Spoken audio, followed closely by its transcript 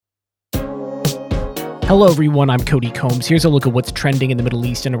Hello everyone, I'm Cody Combs. Here's a look at what's trending in the Middle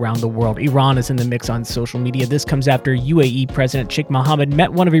East and around the world. Iran is in the mix on social media. This comes after UAE President Sheikh Mohammed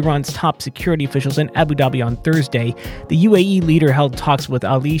met one of Iran's top security officials in Abu Dhabi on Thursday. The UAE leader held talks with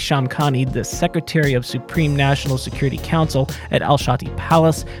Ali Shamkhani, the Secretary of Supreme National Security Council at Al Shati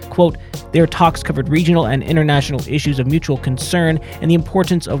Palace. Quote, their talks covered regional and international issues of mutual concern and the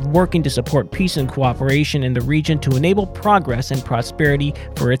importance of working to support peace and cooperation in the region to enable progress and prosperity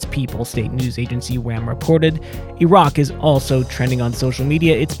for its people, state news agency WAM reported. Iraq is also trending on social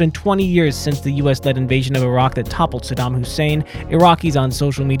media. It's been 20 years since the U.S.-led invasion of Iraq that toppled Saddam Hussein. Iraqis on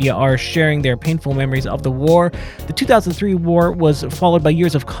social media are sharing their painful memories of the war. The 2003 war was followed by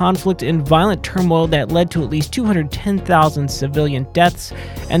years of conflict and violent turmoil that led to at least 210,000 civilian deaths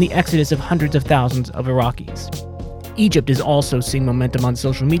and the exodus of hundreds of thousands of Iraqis. Egypt is also seeing momentum on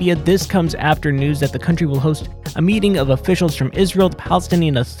social media. This comes after news that the country will host a meeting of officials from Israel, the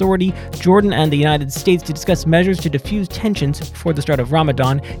Palestinian Authority, Jordan, and the United States to discuss measures to diffuse tensions before the start of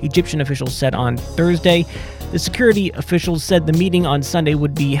Ramadan, Egyptian officials said on Thursday. The security officials said the meeting on Sunday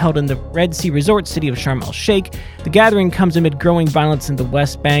would be held in the Red Sea resort city of Sharm el-Sheikh. The gathering comes amid growing violence in the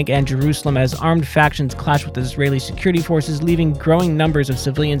West Bank and Jerusalem as armed factions clash with Israeli security forces, leaving growing numbers of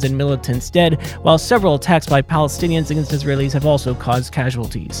civilians and militants dead, while several attacks by Palestinians against Israelis have also caused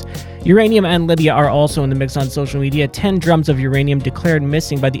casualties. Uranium and Libya are also in the mix on social media. 10 drums of uranium declared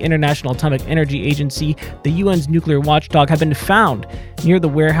missing by the International Atomic Energy Agency, the UN's nuclear watchdog, have been found near the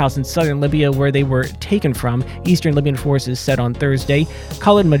warehouse in southern Libya where they were taken from, Eastern Libyan forces said on Thursday.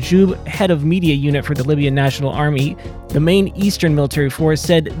 Khalid Majoub, head of media unit for the Libyan National Army, the main eastern military force,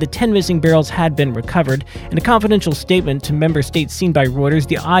 said the 10 missing barrels had been recovered. In a confidential statement to member states seen by Reuters,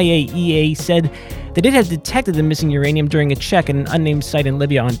 the IAEA said that it had detected the missing uranium during a check at an unnamed site in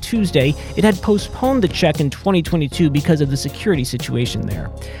Libya on Tuesday. It had postponed the check in 2022 because of the security situation there.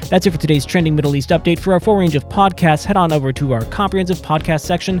 That's it for today's Trending Middle East update. For our full range of podcasts, head on over to our comprehensive podcast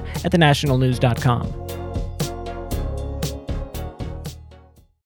section at thenationalnews.com.